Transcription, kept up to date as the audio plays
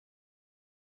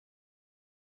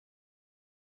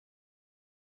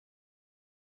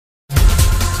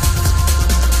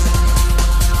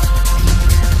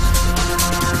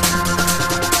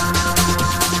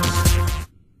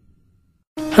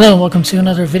Hello and welcome to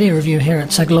another video review here at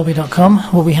techlobby.com.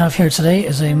 What we have here today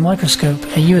is a microscope,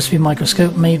 a USB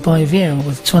microscope made by Veho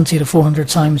with 20 to 400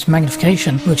 times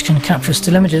magnification, which can capture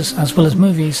still images as well as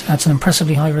movies at an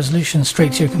impressively high resolution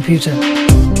straight to your computer.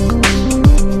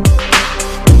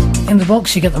 In the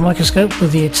box you get the microscope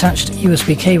with the attached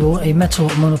USB cable, a metal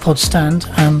monopod stand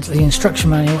and the instruction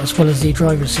manual as well as the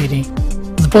driver CD.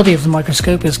 The body of the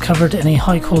microscope is covered in a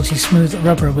high quality smooth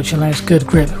rubber which allows good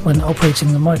grip when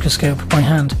operating the microscope by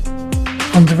hand.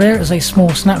 On the rear is a small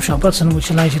snapshot button which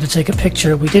allows you to take a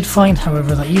picture. We did find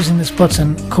however that using this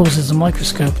button causes the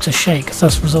microscope to shake,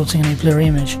 thus resulting in a blurry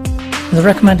image. The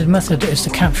recommended method is to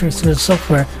capture through the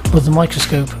software with the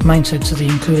microscope mounted to the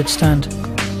included stand.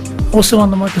 Also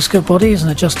on the microscope body is an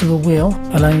adjustable wheel,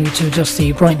 allowing you to adjust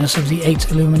the brightness of the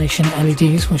 8 illumination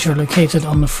LEDs which are located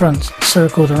on the front,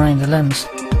 circled around the lens.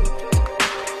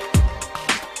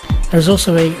 There is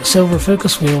also a silver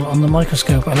focus wheel on the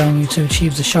microscope, allowing you to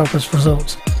achieve the sharpest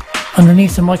results.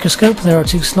 Underneath the microscope there are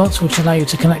 2 slots which allow you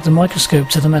to connect the microscope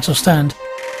to the metal stand.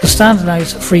 The stand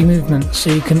allows free movement, so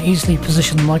you can easily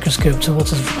position the microscope to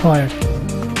what is required.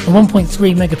 The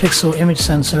 1.3 megapixel image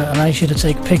sensor allows you to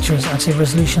take pictures at a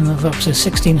resolution of up to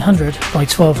 1600 by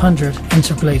 1200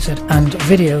 interpolated and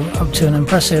video up to an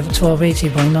impressive 1280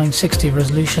 by 960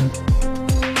 resolution.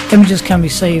 Images can be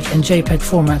saved in JPEG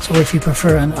format or if you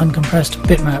prefer an uncompressed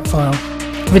bitmap file.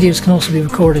 Videos can also be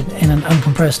recorded in an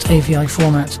uncompressed AVI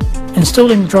format.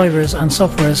 Installing the drivers and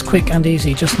software is quick and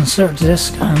easy. Just insert the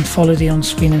disc and follow the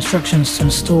on-screen instructions to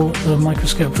install the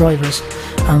microscope drivers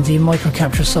and the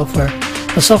microcapture software.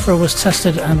 The software was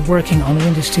tested and working on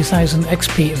Windows 2000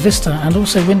 XP Vista and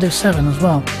also Windows 7 as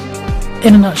well.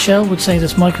 In a nutshell, we'd say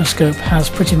this microscope has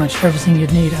pretty much everything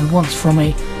you'd need and want from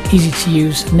a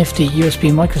easy-to-use, nifty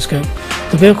USB microscope.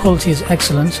 The build quality is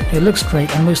excellent, it looks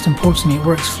great and most importantly it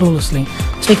works flawlessly.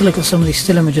 Take a look at some of the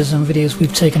still images and videos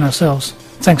we've taken ourselves.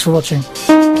 Thanks for watching.